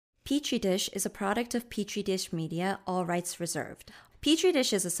Petri Dish is a product of Petri Dish Media, all rights reserved. Petri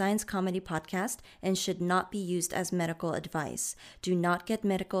Dish is a science comedy podcast and should not be used as medical advice. Do not get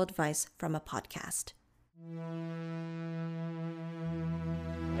medical advice from a podcast.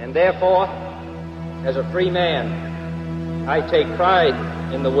 And therefore, as a free man, I take pride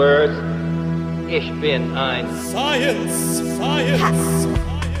in the words, Ich bin ein Science! Science!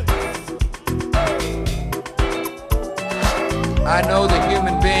 I know the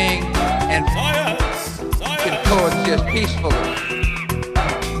human being and Science! can coexist peacefully.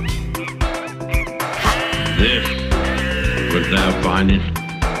 This was thou findest.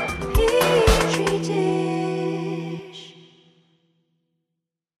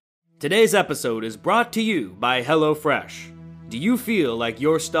 Today's episode is brought to you by HelloFresh. Do you feel like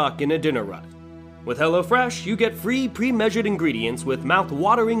you're stuck in a dinner rut? With HelloFresh, you get free pre-measured ingredients with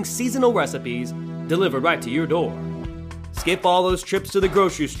mouth-watering seasonal recipes delivered right to your door. Skip all those trips to the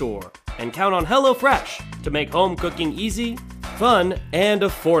grocery store and count on HelloFresh to make home cooking easy, fun, and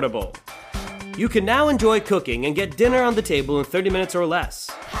affordable. You can now enjoy cooking and get dinner on the table in 30 minutes or less.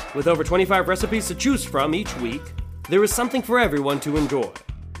 With over 25 recipes to choose from each week, there is something for everyone to enjoy.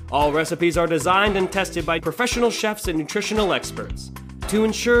 All recipes are designed and tested by professional chefs and nutritional experts to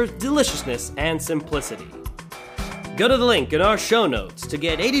ensure deliciousness and simplicity. Go to the link in our show notes to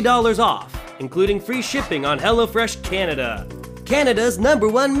get $80 off, including free shipping on HelloFresh Canada, Canada's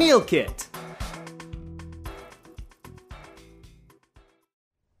 #1 meal kit.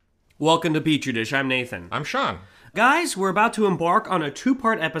 Welcome to Petri Dish. I'm Nathan. I'm Sean. Guys, we're about to embark on a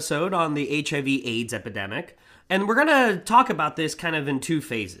two-part episode on the HIV/AIDS epidemic, and we're going to talk about this kind of in two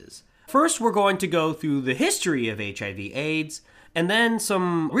phases. First, we're going to go through the history of HIV/AIDS, and then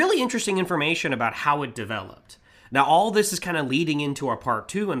some really interesting information about how it developed. Now, all this is kind of leading into our part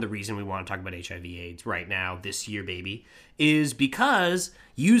two, and the reason we want to talk about HIV/AIDS right now, this year, baby, is because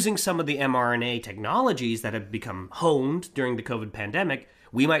using some of the mRNA technologies that have become honed during the COVID pandemic,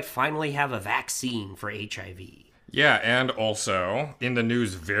 we might finally have a vaccine for HIV. Yeah, and also, in the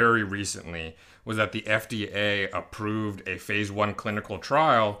news very recently, was that the FDA approved a phase 1 clinical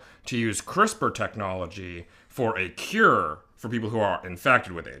trial to use CRISPR technology for a cure for people who are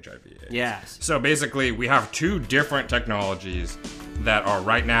infected with HIV/AIDS. Yes. So basically, we have two different technologies that are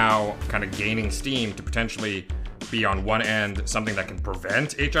right now kind of gaining steam to potentially be on one end something that can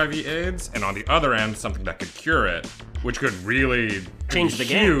prevent HIV/AIDS, and on the other end something that could cure it, which could really change the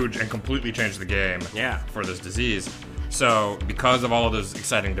game. Huge and completely change the game for this disease. So because of all of those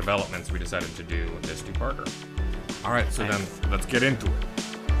exciting developments, we decided to do this two-parter. All right, so then let's get into it.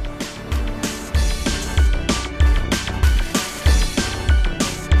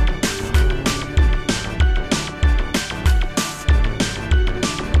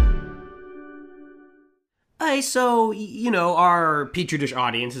 So, our Petri Dish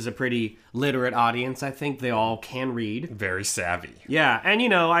audience is a pretty literate audience. I think they all can read. Very savvy. Yeah, and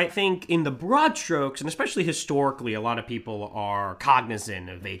I think in the broad strokes, and especially historically, a lot of people are cognizant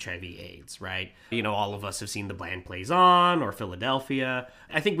of HIV/AIDS, right? All of us have seen The Bland Plays On or Philadelphia.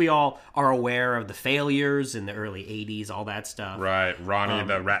 I think we all are aware of the failures in the early 80s, all that stuff. Right, Ronnie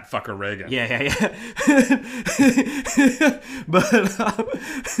the rat fucker Reagan. Yeah. But,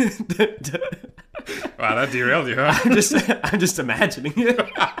 wow, that derailed you, huh? I'm just imagining it.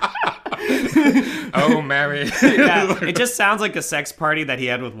 Oh, Mary. Yeah, it just sounds like a sex party that he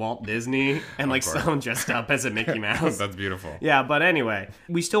had with Walt Disney and someone dressed up as a Mickey Mouse. That's beautiful. Yeah, but anyway,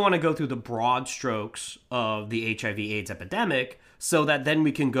 we still want to go through the broad strokes of the HIV/AIDS epidemic so that then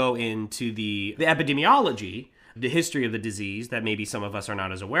we can go into the epidemiology, the history of the disease that maybe some of us are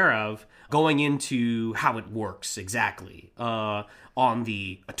not as aware of, going into how it works exactly on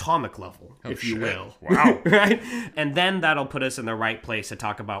the atomic level, if you will. Wow. Right? And then that'll put us in the right place to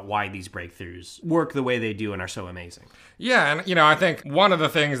talk about why these breakthroughs work the way they do and are so amazing. Yeah, and I think one of the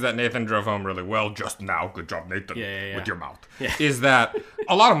things that Nathan drove home really well just now, good job, Nathan, with your mouth, is that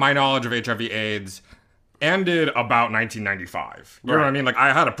a lot of my knowledge of HIV/AIDS ended about 1995. You know what I mean?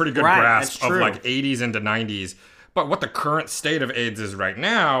 I had a pretty good grasp of 80s into 90s. But what the current state of AIDS is right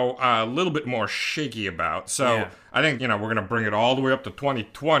now, a little bit more shaky about. So I think, we're going to bring it all the way up to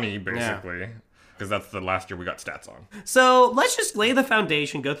 2020, basically. Because that's the last year we got stats on. So let's just lay the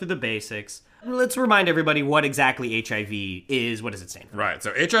foundation, go through the basics. Let's remind everybody what exactly HIV is. What does it stand for? Right.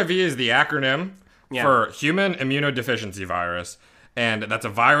 So HIV is the acronym for Human Immunodeficiency Virus. And that's a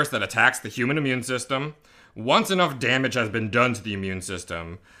virus that attacks the human immune system. Once enough damage has been done to the immune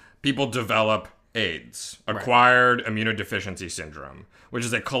system, people develop AIDS, acquired immunodeficiency syndrome, which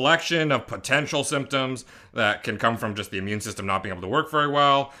is a collection of potential symptoms that can come from just the immune system not being able to work very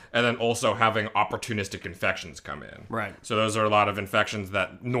well, and then also having opportunistic infections come in. Right. So those are a lot of infections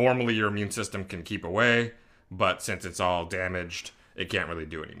that normally your immune system can keep away, but since it's all damaged, it can't really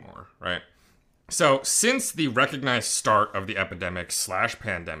do anymore, right? So since the recognized start of the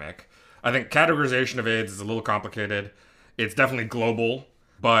epidemic/pandemic, I think categorization of AIDS is a little complicated. It's definitely global,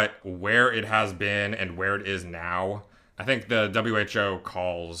 but where it has been and where it is now, I think the WHO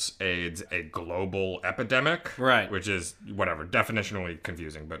calls AIDS a global epidemic. Right. Which is, whatever, definitionally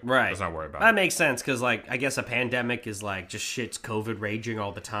confusing, but let's not worry about it. That makes sense, because, like, I guess a pandemic is, like, just shit's COVID raging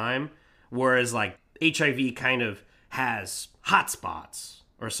all the time, whereas, like, HIV kind of has hotspots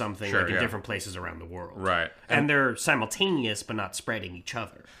or something, in different places around the world. Right. And they're simultaneous, but not spreading each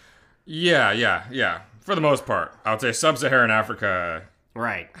other. Yeah. For the most part. I would say sub-Saharan Africa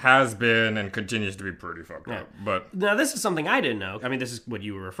has been and continues to be pretty fucked up. But now, this is something I didn't know. I mean, this is what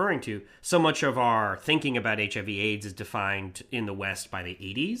you were referring to. So much of our thinking about HIV/AIDS is defined in the West by the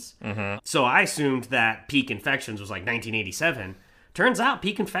 80s. Mm-hmm. So I assumed that peak infections was like 1987. Turns out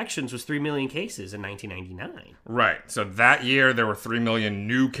peak infections was 3 million cases in 1999. Right. So that year, there were 3 million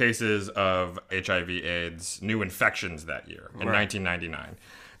new cases of HIV/AIDS, new infections that year in 1999.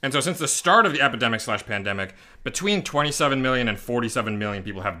 And so since the start of the epidemic/pandemic, between 27 million and 47 million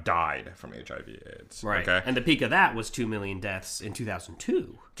people have died from HIV/AIDS. Right. Okay? And the peak of that was 2 million deaths in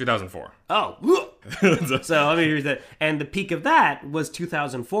 2002. 2004. Oh. So let me read that. And the peak of that was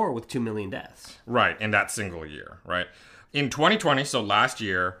 2004 with 2 million deaths. Right. In that single year. Right. In 2020, so last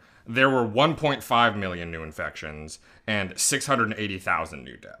year, there were 1.5 million new infections and 680,000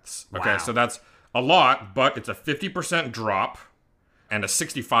 new deaths. Okay. Wow. So that's a lot, but it's a 50% drop and a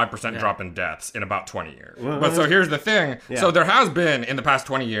 65% drop in deaths in about 20 years. But so here's the thing. Yeah. So there has been, in the past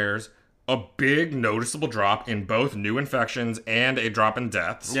 20 years, a big noticeable drop in both new infections and a drop in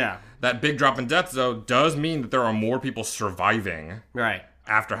deaths. Yeah. That big drop in deaths, though, does mean that there are more people surviving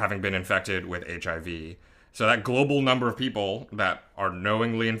after having been infected with HIV. So that global number of people that are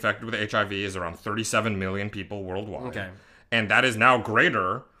knowingly infected with HIV is around 37 million people worldwide. Okay. And that is now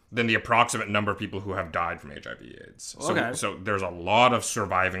greater than the approximate number of people who have died from HIV/AIDS. So there's a lot of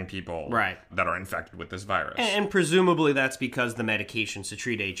surviving people that are infected with this virus. And presumably that's because the medications to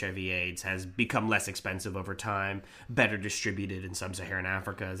treat HIV/AIDS has become less expensive over time, better distributed in sub-Saharan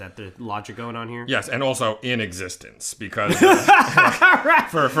Africa. Is that the logic going on here? Yes, and also in existence, because for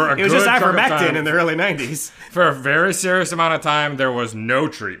a it was just ivermectin in the early 90s. For a very serious amount of time, there was no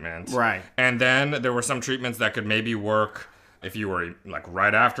treatment. Right. And then there were some treatments that could maybe work if you were, like,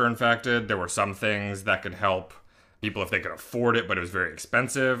 right after infected. There were some things that could help people if they could afford it, but it was very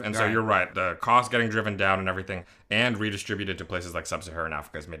expensive. And so you're right. The cost getting driven down and everything and redistributed to places like sub-Saharan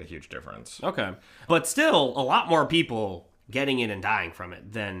Africa has made a huge difference. Okay. But still, a lot more people getting it and dying from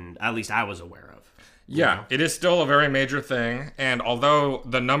it than at least I was aware of. Yeah, it is still a very major thing. And although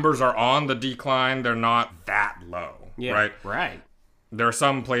the numbers are on the decline, they're not that low. Yeah, right. There are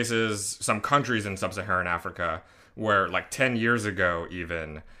some places, some countries in sub-Saharan Africa where, like, 10 years ago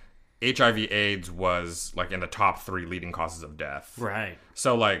even, HIV/AIDS was, like, in the top 3 leading causes of death. Right.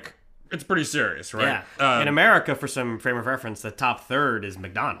 So, like, it's pretty serious, right? Yeah. In America, for some frame of reference, the top third is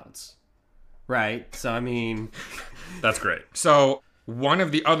McDonald's. Right? So, I mean... That's great. So, one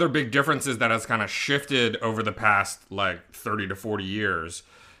of the other big differences that has kind of shifted over the past, like, 30 to 40 years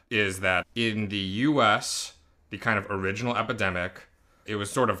is that in the U.S., the kind of original epidemic, it was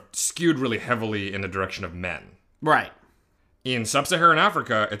sort of skewed really heavily in the direction of men. Right. In sub-Saharan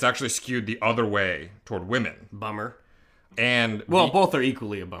Africa, it's actually skewed the other way toward women. Bummer. And both are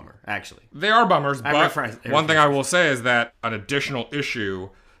equally a bummer, actually. They are bummers, but one thing I will say is that an additional issue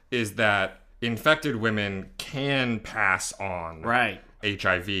is that infected women can pass on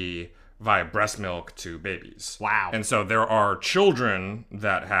HIV via breast milk to babies. Wow. And so there are children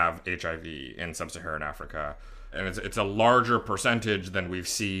that have HIV in sub-Saharan Africa. And it's a larger percentage than we've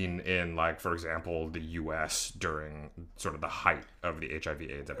seen in, like, for example, the U.S. during sort of the height of the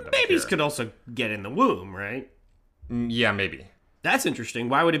HIV/AIDS epidemic. Babies could also get in the womb, right? Yeah, maybe. That's interesting.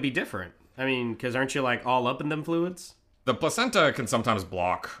 Why would it be different? I mean, because aren't you, like, all up in them fluids? The placenta can sometimes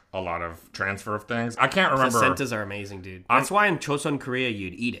block a lot of transfer of things. I can't remember. Placentas are amazing, dude. That's why in Chosun, Korea,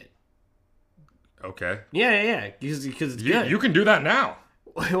 you'd eat it. Okay. Yeah. Because it's good. You can do that now.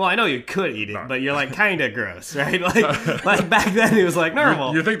 Well, I know you could eat it, but you're, like, kind of gross, right? Like back then it was, like,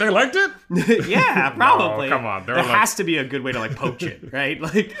 normal. You think they liked it? Yeah, probably. No, come on. There has to be a good way to, like, poach it, right?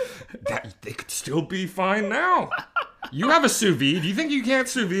 Like, they could still be fine now. You have a sous vide. Do you think you can't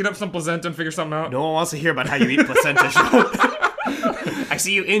sous vide up some placenta and figure something out? No one wants to hear about how you eat placenta. I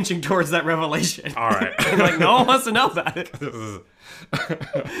see you inching towards that revelation. All right. Like, no one wants to know about it.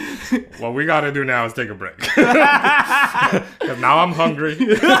 What we got to do now is take a break. Because now I'm hungry.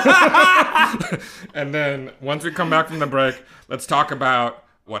 And then once we come back from the break, let's talk about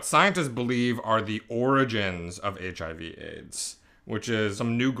what scientists believe are the origins of HIV/AIDS, which is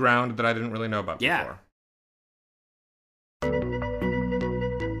some new ground that I didn't really know about before.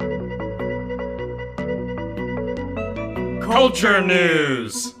 Culture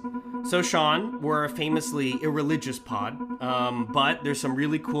news. So, Sean, we're a famously irreligious pod, but there's some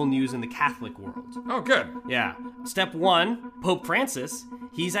really cool news in the Catholic world. Oh, good. Yeah. Step one, Pope Francis,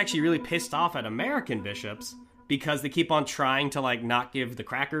 he's actually really pissed off at American bishops because they keep on trying to, like, not give the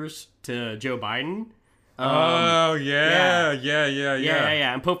crackers to Joe Biden. Yeah.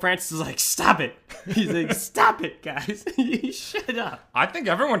 And Pope Francis is like, stop it. He's like, stop it, guys. Shut up. I think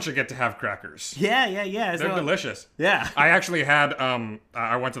everyone should get to have crackers. Yeah. They're delicious. Yeah. I actually had,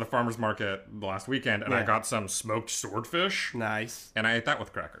 I went to the farmer's market last weekend, and I Yeah. got some smoked swordfish. Nice. And I ate that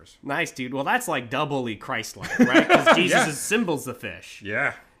with crackers. Nice, dude. Well, that's like doubly Christ-like, right? Because Jesus symbols the fish.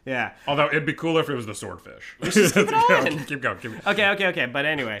 Yeah. Yeah. Although it'd be cooler if it was the swordfish. Just keep it on. Keep going. Okay. But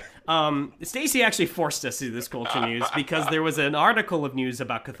anyway, Stacey actually forced us to do this culture news because there was an article of news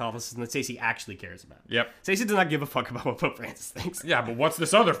about Catholicism that Stacey actually cares about. Yep. Stacey does not give a fuck about what Pope Francis thinks. Yeah, but what's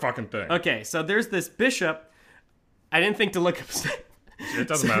this other fucking thing? Okay, so there's this bishop. I didn't think to look up. It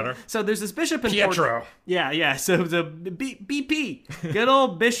doesn't matter. So there's this bishop in Pietro. Yeah. So the BP, good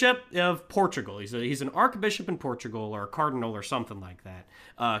old bishop of Portugal. He's an archbishop in Portugal or a cardinal or something like that.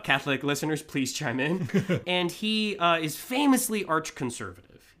 Catholic listeners, please chime in. And he is famously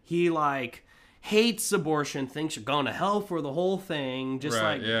arch-conservative. He hates abortion, thinks you're going to hell for the whole thing. Just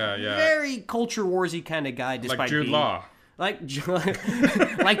very culture warsy kind of guy. Despite Like Jude Law. Like Jude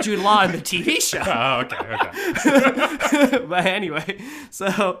Law in the TV show. Oh, okay. But anyway,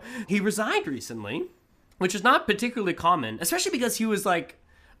 so he resigned recently, which is not particularly common, especially because he was like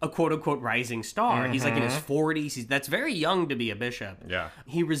a quote-unquote rising star. He's like in his 40s. That's very young to be a bishop. Yeah.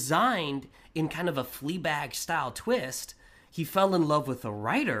 He resigned in kind of a Fleabag-style twist. He fell in love with a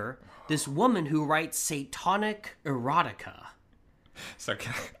writer, this woman who writes satanic erotica. So,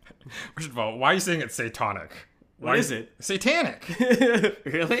 first of all, why are you saying it's satanic? What is it? Satanic.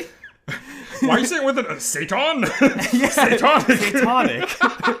 Really? Why are you saying with a Satan? Satanic. Satanic.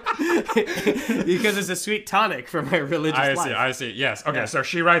 Because it's a sweet tonic for my religious life. I see. Yes. Okay, Yeah. So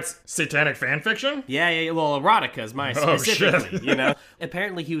she writes satanic fan fiction? Yeah. Well, erotica is my specifically, shit. you know?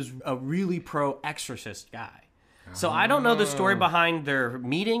 Apparently, he was a really pro-exorcist guy. So I don't know the story behind their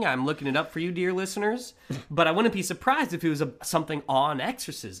meeting. I'm looking it up for you, dear listeners. But I wouldn't be surprised if it was something on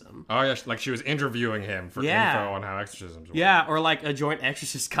exorcism. Oh, yeah. Like she was interviewing him for info on how exorcisms work. Yeah, or like a joint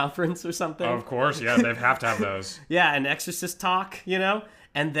exorcist conference or something. Of course. Yeah, they have to have those. Yeah, an exorcist talk, you know?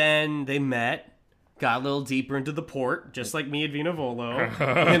 And then they met, got a little deeper into the port, just like me at Vino Volo,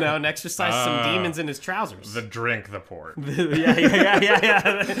 you know, and exercised some demons in his trousers. The drink, the port.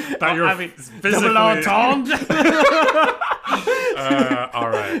 Yeah. Thought you were physically... Double entendre. All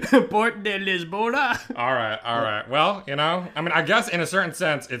right. Port de Lisbona. All right. Well, you know, I mean, I guess in a certain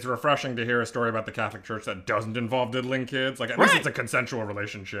sense, it's refreshing to hear a story about the Catholic Church that doesn't involve diddling kids. Like, at least it's a consensual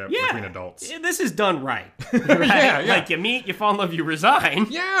relationship between adults. This is done right. Right? Yeah. Like, you meet, you fall in love, you resign.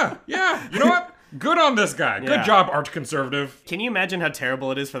 Yeah. You know what? Good on this guy. Good Yeah. job, arch-conservative. Can you imagine how terrible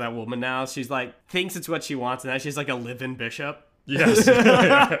it is for that woman now? She's like, thinks it's what she wants, and now she's like a live-in bishop. Yes.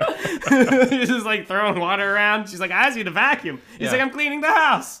 He's just like throwing water around. She's like, I asked you to vacuum. He's like, I'm cleaning the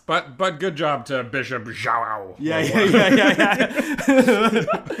house. But good job to Bishop Zhao. Yeah.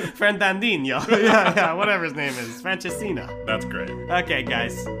 Fernandinho. Yeah, whatever his name is. Francescina. That's great. Okay,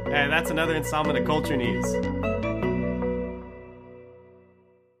 guys. That's another installment of Culture News.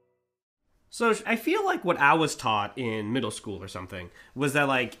 So I feel like what I was taught in middle school or something was that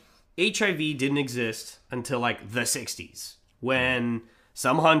like HIV didn't exist until like the 60s when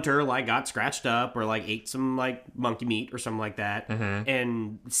some hunter like got scratched up or like ate some like monkey meat or something like that.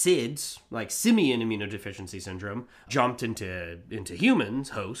 And SIDS, like simian immunodeficiency syndrome, jumped into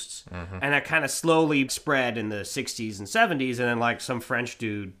humans, hosts. And that kind of slowly spread in the 60s and 70s. And then like some French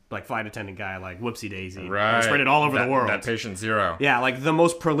dude, like flight attendant guy, like whoopsie daisy. Right. Spread it all over the world. That patient zero. Yeah, like the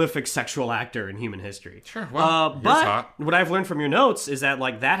most prolific sexual actor in human history. Sure. Well, here's but hot. what I've learned from your notes is that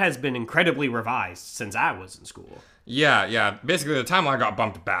like that has been incredibly revised since I was in school. Yeah. Basically, the timeline got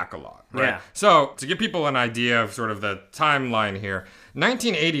bumped back a lot. Right? Yeah. So, to give people an idea of sort of the timeline here,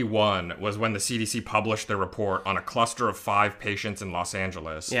 1981 was when the CDC published their report on a cluster of 5 patients in Los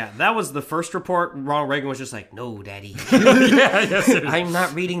Angeles. Yeah, that was the first report. Ronald Reagan was just like, no, daddy. Yes, it is. I'm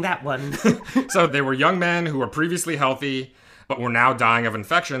not reading that one. So, they were young men who were previously healthy. but we're now dying of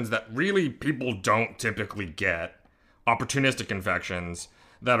infections that really people don't typically get, opportunistic infections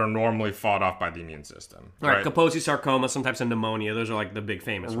that are normally fought off by the immune system. Right, Kaposi sarcoma, some types of pneumonia, those are like the big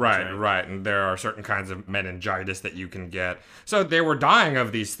famous ones. Right. And there are certain kinds of meningitis that you can get. So they were dying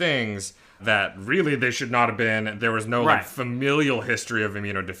of these things that really they should not have been. There was no like familial history of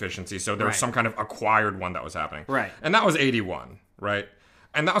immunodeficiency, so there was some kind of acquired one that was happening. Right. And that was 81, right?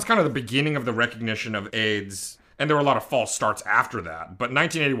 And that was kind of the beginning of the recognition of AIDS, and there were a lot of false starts after that, but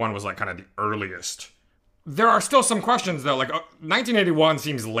 1981 was like kind of the earliest. There are still some questions, though. Like, 1981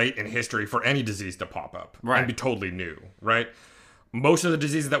 seems late in history for any disease to pop up and be totally new, right? Most of the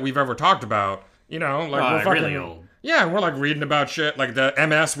diseases that we've ever talked about, you know, like we're fucking really old. Yeah, we're like reading about shit like the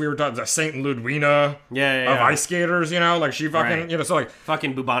MS we were talking, the Saint Ludwina of ice skaters, you know, like she fucking, you know, so like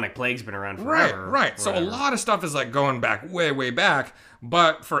fucking bubonic plague's been around forever. Right. So a lot of stuff is like going back way back,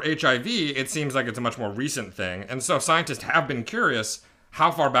 but for HIV, it seems like it's a much more recent thing, and so scientists have been curious, how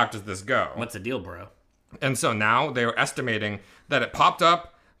far back does this go? What's the deal, bro? And so now they are estimating that it popped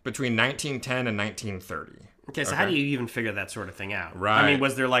up between 1910 and 1930. Okay, so how do you even figure that sort of thing out? Right. I mean,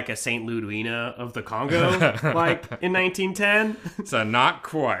 was there like a St. Ludwina of the Congo, like, in 1910? So not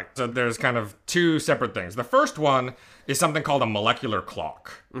quite. So there's kind of two separate things. The first one is something called a molecular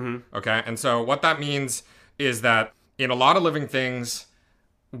clock. Mm-hmm. Okay, and so what that means is that in a lot of living things,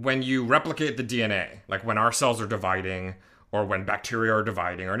 when you replicate the DNA, like when our cells are dividing, or when bacteria are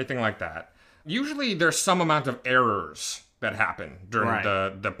dividing, or anything like that, usually there's some amount of errors that happen during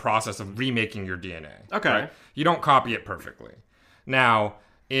the process of remaking your DNA. Okay. Right? You don't copy it perfectly. Now,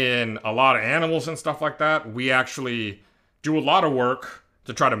 in a lot of animals and stuff like that, we actually do a lot of work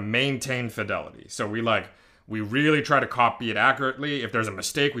to try to maintain fidelity. So we really try to copy it accurately. If there's a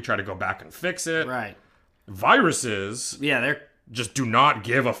mistake, we try to go back and fix it. Right. Viruses... Yeah, they're... just do not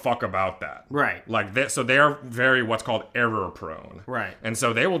give a fuck about that. Right. Like, so they are very what's called error prone. Right. And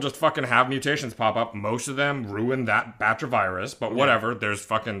so they will just fucking have mutations pop up. Most of them ruin that batch of virus, but whatever. There's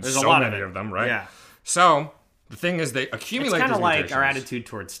so many of them, right? Yeah. So the thing is, they accumulate. It's kind of like mutations. our attitude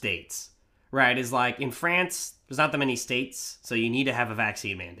towards states, right? Is like in France, there's not that many states, so you need to have a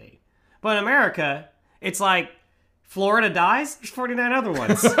vaccine mandate. But in America, it's like Florida dies, there's 49 other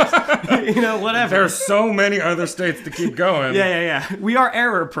ones. You know, whatever. There's so many other states to keep going. Yeah. We are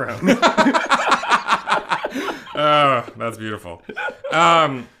error prone. Oh, that's beautiful.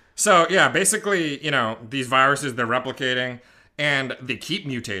 So yeah, basically, you know, these viruses, they're replicating and they keep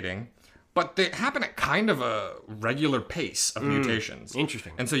mutating, but they happen at kind of a regular pace of mutations.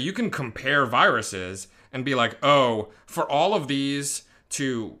 Interesting. And so you can compare viruses and be like, oh, for all of these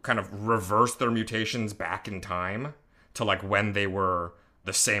to kind of reverse their mutations back in time to like when they were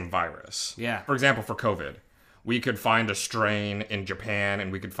the same virus. Yeah. For example, for COVID, we could find a strain in Japan and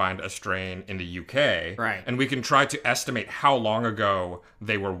we could find a strain in the UK. Right. And we can try to estimate how long ago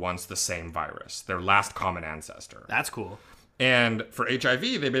they were once the same virus, their last common ancestor. That's cool. And for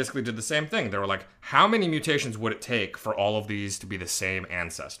HIV, they basically did the same thing. They were like, how many mutations would it take for all of these to be the same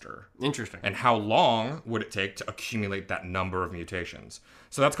ancestor? Interesting. And how long would it take to accumulate that number of mutations?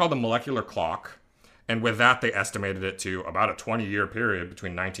 So that's called the molecular clock. And with that, they estimated it to about a 20-year period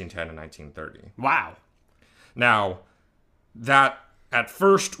between 1910 and 1930. Wow. Now, that at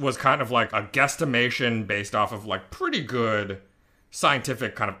first was kind of like a guesstimation based off of like pretty good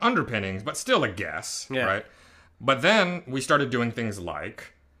scientific kind of underpinnings, but still a guess, right? But then we started doing things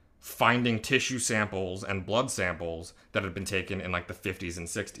like finding tissue samples and blood samples that had been taken in like the 50s and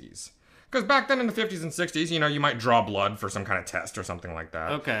 60s. Because back then in the 50s and 60s, you know, you might draw blood for some kind of test or something like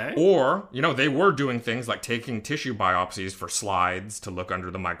that. Okay. Or, you know, they were doing things like taking tissue biopsies for slides to look under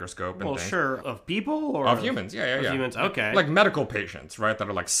the microscope and things. Well, sure. Of people or? Of humans, yeah. Of humans, okay. Like medical patients, right, that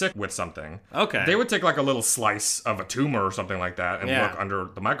are like sick with something. Okay. They would take like a little slice of a tumor or something like that and look under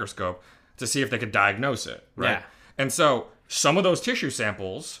the microscope to see if they could diagnose it, right? Yeah. And so some of those tissue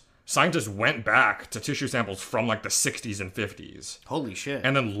samples, scientists went back to tissue samples from like the 60s and 50s. Holy shit.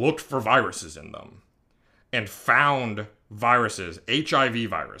 And then looked for viruses in them and found viruses, HIV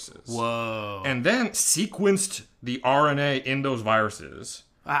viruses. Whoa. And then sequenced the RNA in those viruses.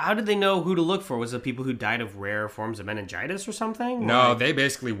 How did they know who to look for? Was it people who died of rare forms of meningitis or something? No, they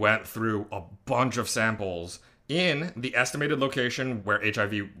basically went through a bunch of samples in the estimated location where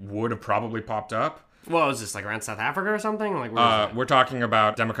HIV would have probably popped up. Well, is this like around South Africa or something? Like, where is we're talking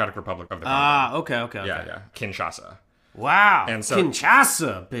about Democratic Republic of the Congo. Okay. Yeah. Kinshasa. Wow. And so,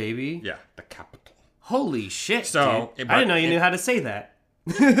 Kinshasa, baby. Yeah, the capital. Holy shit, so, dude. I didn't know you knew how to say that.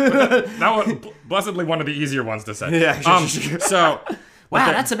 That was blessedly one of the easier ones to say. Yeah, sure. So...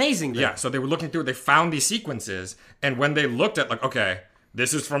 Wow, that's amazing. Yeah, so they were looking through, they found these sequences, and when they looked at, like, okay,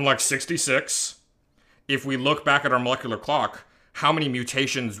 this is from, like, 66, if we look back at our molecular clock, how many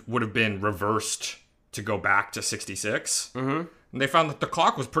mutations would have been reversed to go back to 66? Mm-hmm. And they found that the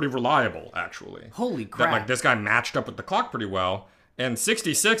clock was pretty reliable, actually. Holy crap. That, like, this guy matched up with the clock pretty well. And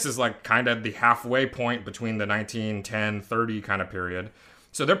 66 is, like, kind of the halfway point between the 1910-30 kind of period.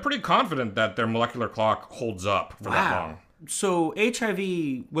 So they're pretty confident that their molecular clock holds up for that long. So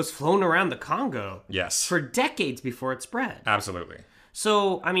HIV was flown around the Congo Yes. for decades before it spread. Absolutely.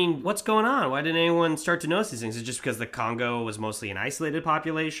 So, I mean, what's going on? Why didn't anyone start to notice these things? Is it just because the Congo was mostly an isolated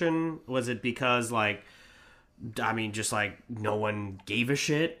population? Was it because, like, I mean, just, like, no one gave a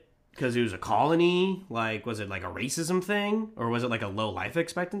shit because it was a colony? Like, was it, like, a racism thing? Or was it, like, a low life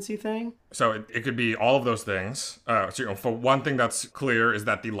expectancy thing? So it could be all of those things. For one thing that's clear is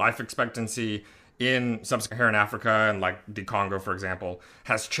that the life expectancy in sub-Saharan Africa and, like, the Congo, for example,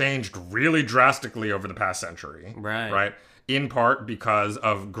 has changed really drastically over the past century. Right. In part because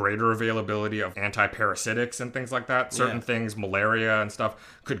of greater availability of anti-parasitics and things like that. Certain things, malaria and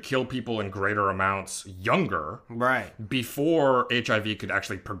stuff, could kill people in greater amounts younger. Right. Before HIV could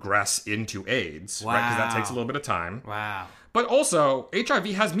actually progress into AIDS. Wow. Right? Because that takes a little bit of time. Wow. But also, HIV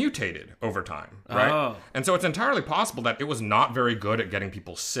has mutated over time. Right? Oh. And so it's entirely possible that it was not very good at getting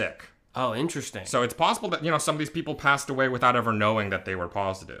people sick. Oh, interesting. So it's possible that, some of these people passed away without ever knowing that they were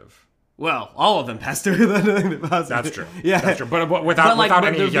positive. Well, all of them passed away without knowing they're positive. That's true. Yeah. That's true. But without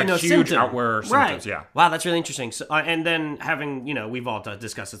any there'd be no huge symptom. outwear symptoms. Right. Yeah. Wow, that's really interesting. So, and then having, we've all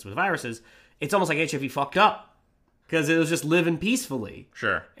discussed this with viruses, it's almost like HIV fucked up because it was just living peacefully.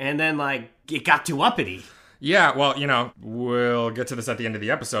 Sure. And then, like, it got too uppity. Yeah, well, we'll get to this at the end of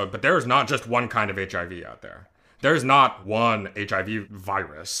the episode, but there is not just one kind of HIV out there. There's not one HIV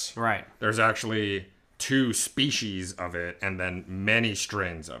virus. Right. There's actually 2 species of it and then many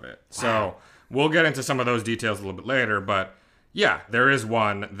strains of it. Wow. So we'll get into some of those details a little bit later, but yeah, there is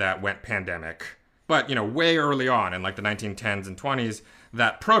one that went pandemic. But, way early on in like the 1910s and 20s,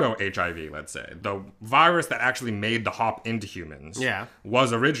 that proto-HIV, let's say, the virus that actually made the hop into humans,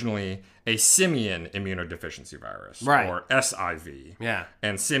 was originally a simian immunodeficiency virus, or SIV. Yeah.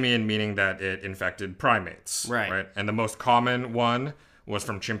 And simian meaning that it infected primates. Right. And the most common one was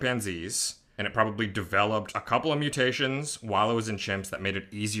from chimpanzees, and it probably developed a couple of mutations while it was in chimps that made it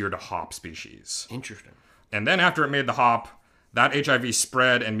easier to hop species. Interesting. And then after it made the hop, that HIV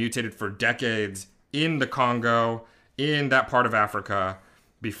spread and mutated for decades in the Congo, in that part of Africa,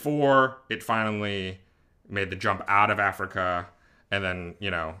 before it finally made the jump out of Africa and then,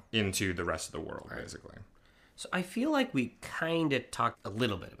 into the rest of the world, basically. So I feel like we kind of talked a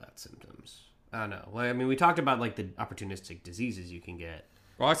little bit about symptoms. I don't know. Well, I mean, we talked about, like, the opportunistic diseases you can get.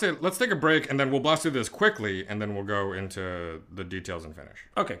 Well, I say let's take a break, and then we'll blast through this quickly, and then we'll go into the details and finish.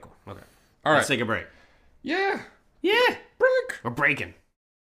 Okay, cool. Okay. All right. Let's take a break. Yeah. Yeah. Break. We're breaking.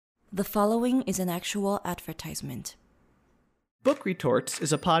 The following is an actual advertisement. Book Retorts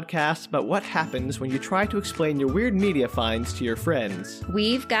is a podcast about what happens when you try to explain your weird media finds to your friends.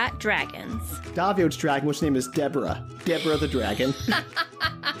 We've got dragons. Daviod's dragon, which name is Deborah. Deborah the dragon.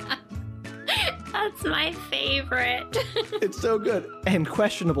 That's my favorite. It's so good. And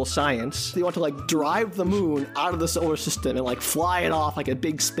questionable science. They want to, like, drive the moon out of the solar system and, like, fly it off like a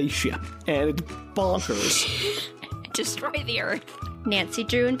big spaceship. And it's bonkers. Destroy the Earth. Nancy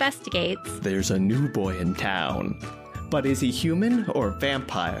Drew investigates. There's a new boy in town. But is he human or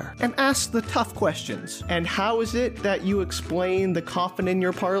vampire? And ask the tough questions. And how is it that you explain the coffin in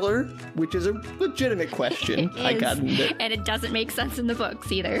your parlor? Which is a legitimate question. I got it. And it doesn't make sense in the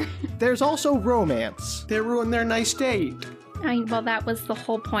books either. There's also romance. They ruin their nice date. Well, that was the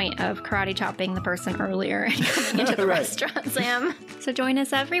whole point of karate chopping the person earlier and coming into the restaurant, Sam. So join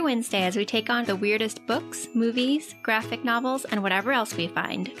us every Wednesday as we take on the weirdest books, movies, graphic novels, and whatever else we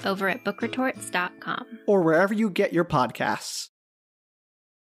find over at bookretorts.com. Or wherever you get your podcasts.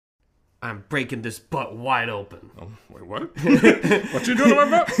 I'm breaking this butt wide open. Oh, wait, what? What you doing to my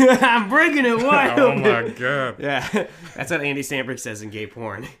butt? I'm breaking it wide open. Oh, my God. Yeah, that's what Andy Samberg says in gay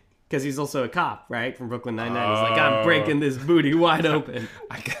porn. Because he's also a cop, right? From Brooklyn Nine-Nine. He's like, I'm breaking this booty wide open.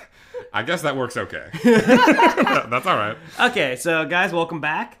 I guess that works okay. That's all right. Okay, so guys, welcome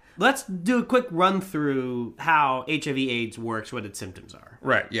back. Let's do a quick run through how HIV/AIDS works, what its symptoms are.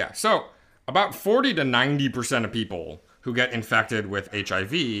 Right, yeah. So about 40 to 90% of people who get infected with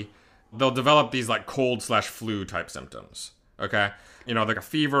HIV, they'll develop these like cold/flu type symptoms, okay? Like a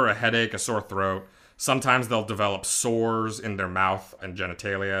fever, a headache, a sore throat. Sometimes they'll develop sores in their mouth and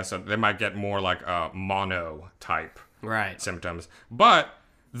genitalia, so they might get more like mono type symptoms. But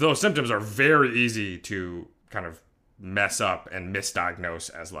those symptoms are very easy to kind of mess up and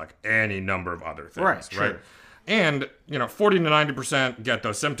misdiagnose as like any number of other things, right? Sure. And 40 to 90% get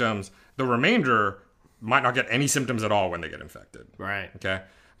those symptoms. The remainder might not get any symptoms at all when they get infected. Right. Okay.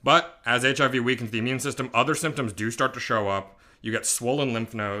 But as HIV weakens the immune system, other symptoms do start to show up. You get swollen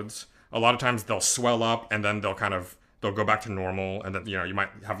lymph nodes. A lot of times they'll swell up and then they'll go back to normal. And then, you might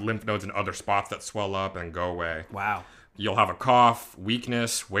have lymph nodes in other spots that swell up and go away. Wow. You'll have a cough,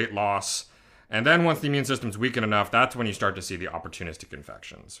 weakness, weight loss. And then once the immune system's weakened enough, that's when you start to see the opportunistic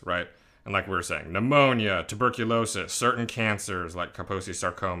infections, right? And like we were saying, pneumonia, tuberculosis, certain cancers like Kaposi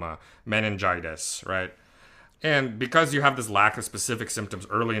sarcoma, meningitis, right? And because you have this lack of specific symptoms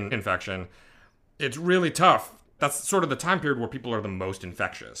early in infection, it's really tough. That's sort of the time period where people are the most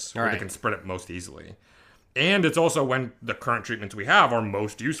infectious, where they can spread it most easily. And it's also when the current treatments we have are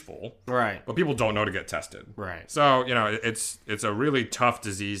most useful. Right. But people don't know to get tested. Right. So, it's a really tough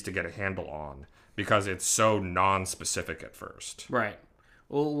disease to get a handle on because it's so non-specific at first. Right.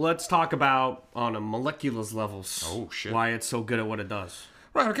 Well, let's talk about on a molecular levels. Oh, shit. Why it's so good at what it does.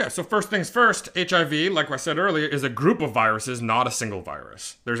 Right, okay. So first things first, HIV, like I said earlier, is a group of viruses, not a single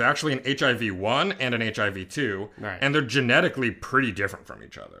virus. There's actually an HIV-1 and an HIV-2, right. And they're genetically pretty different from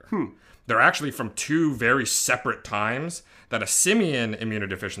each other. They're actually from two very separate times that a simian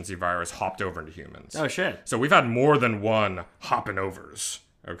immunodeficiency virus hopped over into humans. Oh, shit. So we've had more than one hopping overs,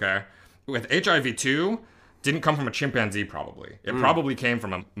 okay? With HIV-2, didn't come from a chimpanzee probably. It probably came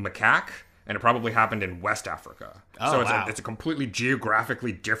from a macaque, and it probably happened in West Africa. Oh, so wow. It's a completely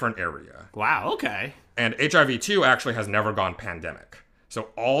geographically different area. Wow, okay. And HIV-2 actually has never gone pandemic. So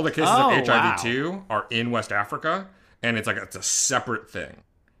all the cases of HIV-2 are in West Africa, and it's a separate thing.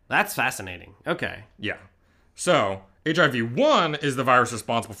 That's fascinating. Okay. Yeah. So HIV-1 is the virus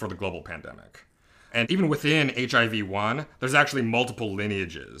responsible for the global pandemic. And even within HIV-1, there's actually multiple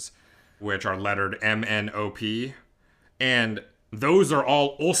lineages, which are lettered MNOP. And those are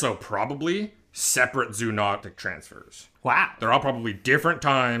all also probably separate zoonotic transfers. Wow. They're all probably different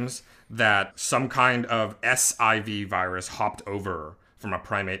times that some kind of SIV virus hopped over from a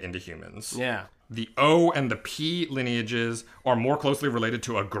primate into humans. Yeah. The O and the P lineages are more closely related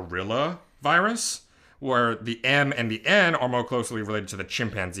to a gorilla virus, where the M and the N are more closely related to the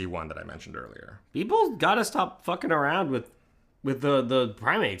chimpanzee one that I mentioned earlier. People gotta stop fucking around with the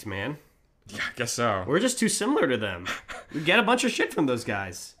primates, man. Yeah, I guess so. We're just too similar to them. We get a bunch of shit from those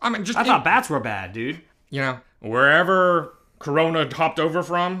guys. I mean, I thought bats were bad, dude. Wherever Corona hopped over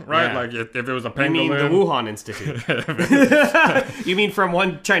from, right? Yeah. Like if it was a pangolin. You mean the Wuhan Institute? You mean from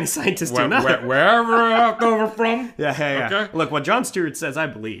one Chinese scientist to another? Wherever it hopped over from. Yeah. Okay. Look, what Jon Stewart says, I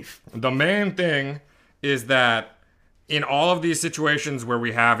believe. The main thing is that in all of these situations where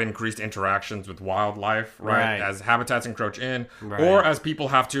we have increased interactions with wildlife, right, as habitats encroach in, or as people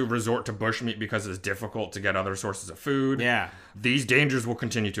have to resort to bushmeat because it's difficult to get other sources of food, these dangers will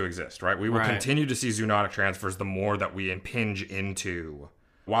continue to exist, right? We will continue to see zoonotic transfers the more that we impinge into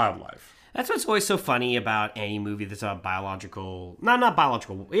wildlife. That's what's always so funny about any movie that's about biological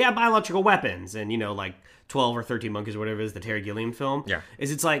weapons and, like 12 or 13 Monkeys or whatever it is, the Terry Gilliam film. Yeah. Is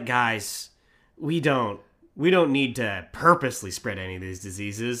it's like, guys, we don't need to purposely spread any of these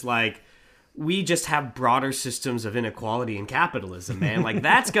diseases. Like, we just have broader systems of inequality and capitalism, man. Like,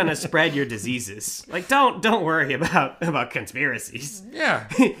 that's gonna spread your diseases. Like, don't worry about conspiracies. Yeah.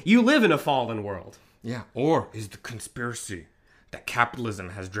 You live in a fallen world. Yeah. Or is the conspiracy that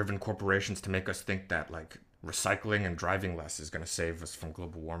capitalism has driven corporations to make us think that, like, recycling and driving less is going to save us from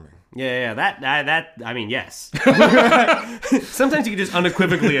global warming? Yeah, that, I mean, yes. Sometimes you can just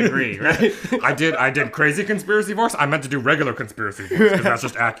unequivocally agree, right? I did crazy conspiracy voice. I meant to do regular conspiracy voice because that's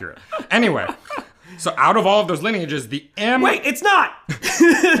just accurate. Anyway, so out of all of those lineages, the M... Wait, it's not!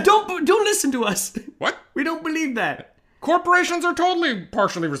 Don't listen to us. What? We don't believe that. Corporations are totally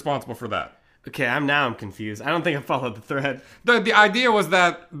partially responsible for that. Okay, I'm confused. I don't think I followed the thread. The idea was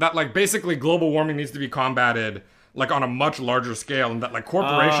that like basically global warming needs to be combated like on a much larger scale, and that like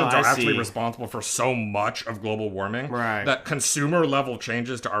corporations are actually responsible for so much of global warming that consumer level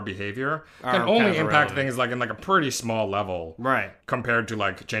changes to our behavior can only impact things like in like a pretty small level, compared to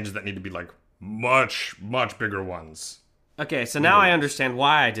like changes that need to be like much bigger ones. Okay, so now I understand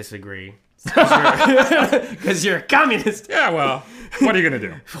why I disagree. Because you're a communist. Yeah, well, what are you gonna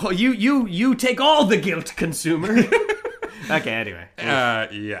do? Well, you take all the guilt, consumer. Okay, anyway.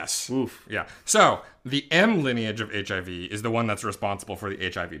 Yes. Oof. Yeah. So the M lineage of HIV is the one that's responsible for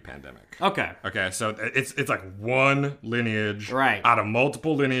the HIV pandemic. Okay. Okay. So it's like one lineage, out of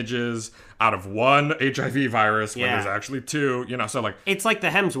multiple lineages, out of one HIV virus, when there's actually two. So like it's like the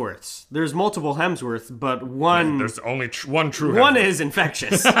Hemsworths. There's multiple Hemsworths, but one. There's only one true. One Hemsworth. is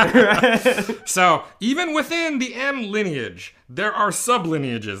infectious. So even within the M lineage, there are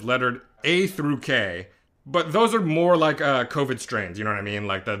sublineages lettered A through K. But those are more like COVID strains, you know what I mean?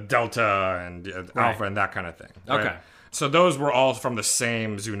 Like the Delta and Alpha and that kind of thing. Right? Okay. So those were all from the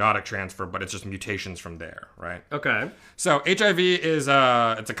same zoonotic transfer, but it's just mutations from there, right? Okay. So HIV is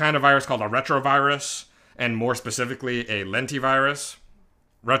it's a kind of virus called a retrovirus, and more specifically, a lentivirus.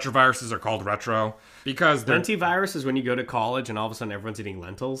 Retroviruses are called retro because they're... Lentivirus is when you go to college and all of a sudden everyone's eating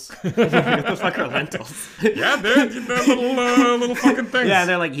lentils. What the fuck are lentils? Yeah, they're little fucking things. Yeah, and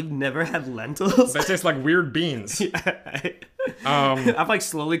they're like, you've never had lentils? They taste like weird beans. I've like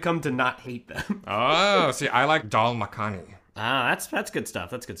slowly come to not hate them. Oh, see, I like dal makhani. Ah, that's good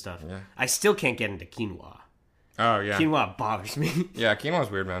stuff. That's good stuff. Yeah. I still can't get into quinoa. Oh, yeah. Quinoa bothers me. Yeah, quinoa's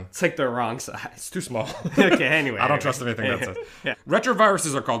weird, man. It's like the wrong size. It's too small. Okay, anyway. I don't trust anything that says. Yeah.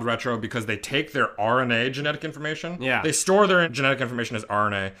 Retroviruses are called retro because they take their RNA genetic information. Yeah. They store their genetic information as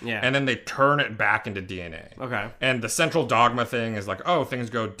RNA. Yeah. And then they turn it back into DNA. Okay. And the central dogma thing is like, oh,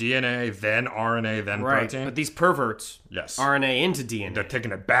 things go DNA, then RNA, then protein. But these perverts, yes, RNA into DNA. They're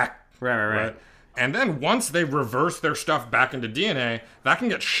taking it back. Right. And then once they reverse their stuff back into DNA, that can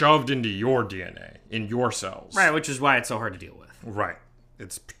get shoved into your DNA, in your cells. Right, which is why it's so hard to deal with. Right.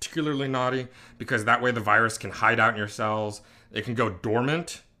 It's particularly naughty because that way the virus can hide out in your cells. It can go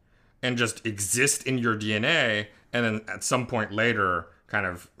dormant and just exist in your DNA and then at some point later kind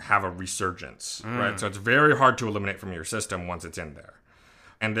of have a resurgence, right? So it's very hard to eliminate from your system once it's in there.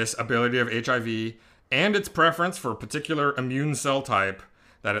 And this ability of HIV and its preference for a particular immune cell type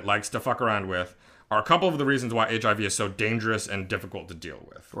that it likes to fuck around with are a couple of the reasons why HIV is so dangerous and difficult to deal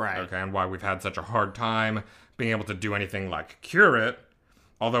with. Right. Okay, and why we've had such a hard time being able to do anything like cure it,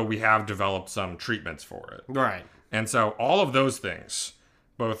 although we have developed some treatments for it. Right. And so all of those things,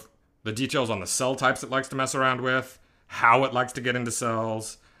 both the details on the cell types it likes to mess around with, how it likes to get into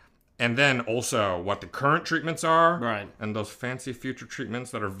cells, and then also what the current treatments are. Right. And those fancy future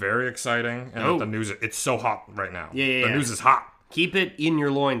treatments that are very exciting. And the news, it's so hot right now. Yeah. The news is hot. Keep it in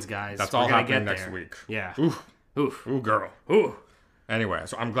your loins, guys. That's all happening next week. Yeah. Ooh, girl. Ooh. Anyway,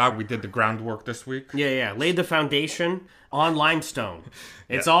 so I'm glad we did the groundwork this week. Yeah. Laid the foundation on limestone.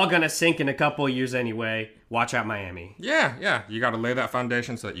 It's all going to sink in a couple of years anyway. Watch out, Miami. Yeah. You got to lay that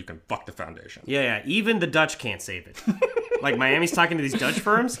foundation so that you can fuck the foundation. Yeah. Even the Dutch can't save it. Like, Miami's talking to these Dutch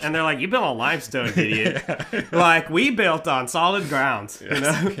firms, and they're like, you built on limestone, idiot. Like, we built on solid grounds, you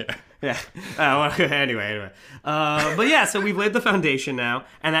know? Yeah. Anyway. But yeah, so we've laid the foundation now,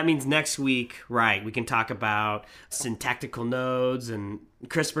 and that means next week, right, we can talk about syntactical nodes and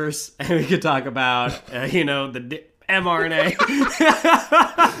CRISPRs, and we can talk about, the mRNA.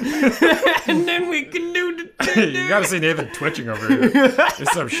 And then we can do You gotta see Nathan twitching over here.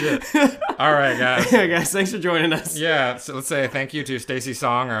 It's some shit. All right, guys. Yeah, guys, thanks for joining us. Yeah, so let's say thank you to Stacy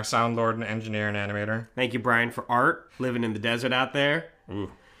Song, our sound lord and engineer and animator. Thank you, Brian, for art, living in the desert out there.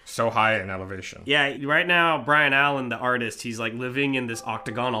 Ooh. So high in elevation. Yeah, right now, Brian Allen, the artist, he's like living in this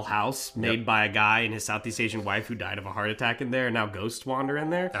octagonal house made by a guy and his Southeast Asian wife who died of a heart attack in there, and now ghosts wander in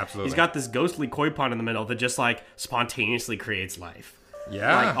there. Absolutely. He's got this ghostly koi pond in the middle that just like spontaneously creates life.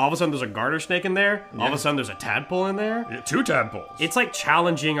 Yeah. Like all of a sudden there's a garter snake in there. All of a sudden there's a tadpole in there. Yeah, 2 tadpoles. It's like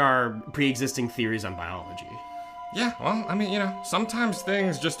challenging our pre-existing theories on biology. Yeah, well, I mean, sometimes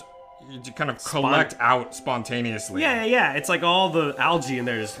things just you kind of collect out spontaneously. Yeah. It's like all the algae in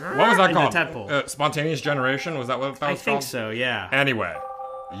there just... What was that called? Tadpole. Spontaneous generation? Was that what that was called? I think so, yeah. Anyway,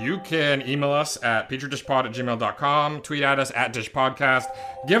 you can email us at petridishpod@gmail.com, tweet at us at dishpodcast,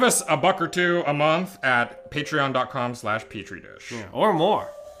 give us $1 or $2 a month at patreon.com/petridish. Yeah, or more.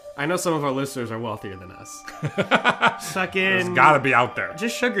 I know some of our listeners are wealthier than us. Fucking... It's gotta be out there.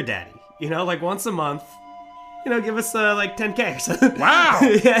 Just sugar daddy. Like once a month. Give us like 10K or something. Wow!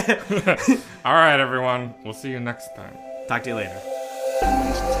 Yeah. All right, everyone. We'll see you next time. Talk to you later.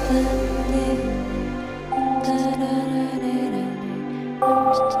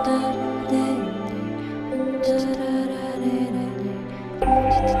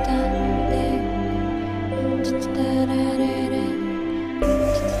 Da